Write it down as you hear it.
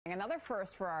Another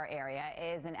first for our area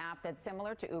is an app that's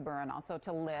similar to Uber and also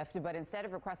to Lyft, but instead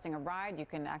of requesting a ride, you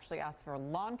can actually ask for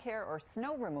lawn care or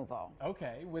snow removal.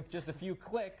 Okay, with just a few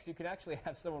clicks, you can actually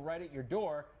have someone right at your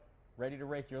door ready to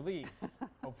rake your leaves.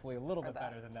 Hopefully a little bit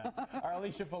better than that. Our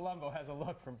Alicia Palumbo has a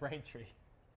look from Braintree.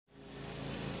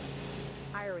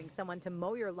 Hiring someone to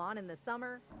mow your lawn in the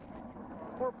summer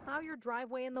or plow your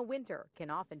driveway in the winter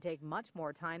can often take much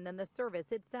more time than the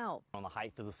service itself. On the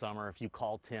height of the summer, if you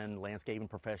call 10 landscaping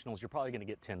professionals, you're probably going to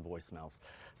get 10 voicemails.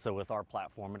 So with our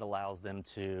platform, it allows them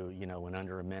to, in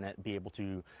under a minute, be able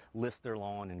to list their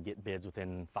lawn and get bids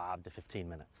within 5 to 15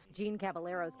 minutes. Gene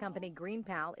Caballero's company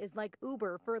GreenPal is like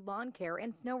Uber for lawn care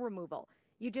and snow removal.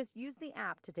 You just use the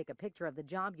app to take a picture of the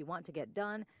job you want to get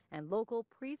done, and local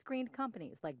pre-screened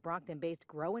companies like Brockton-based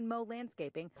Grow and Mow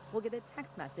Landscaping will get a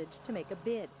text message to make a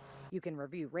bid. You can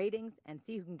review ratings and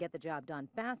see who can get the job done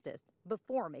fastest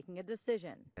before making a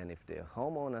decision. And if the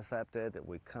homeowner accepted,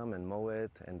 we come and mow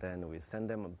it, and then we send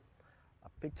them a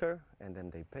picture, and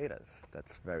then they paid us.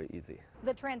 That's very easy.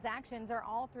 The transactions are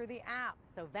all through the app,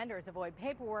 so vendors avoid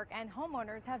paperwork and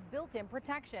homeowners have built-in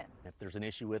protection. If there's an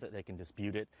issue with it, they can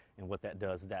dispute it, and what that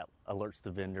does is that alerts the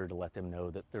vendor to let them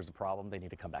know that there's a problem, they need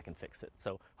to come back and fix it.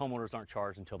 So homeowners aren't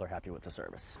charged until they're happy with the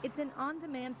service. It's an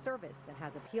on-demand service that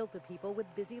has appealed to people with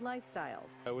busy lifestyles.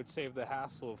 I would save the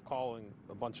hassle of calling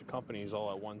a bunch of companies all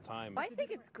at one time. I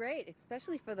think it's great,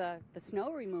 especially for the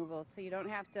snow removal, so you don't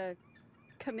have to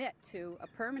commit to a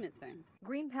permanent thing.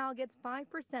 GreenPal gets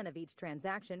 5% of each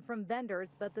transaction from vendors,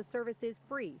 but the service is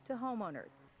free to homeowners.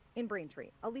 In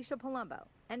Braintree, Alicia Palumbo,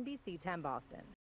 NBC 10 Boston.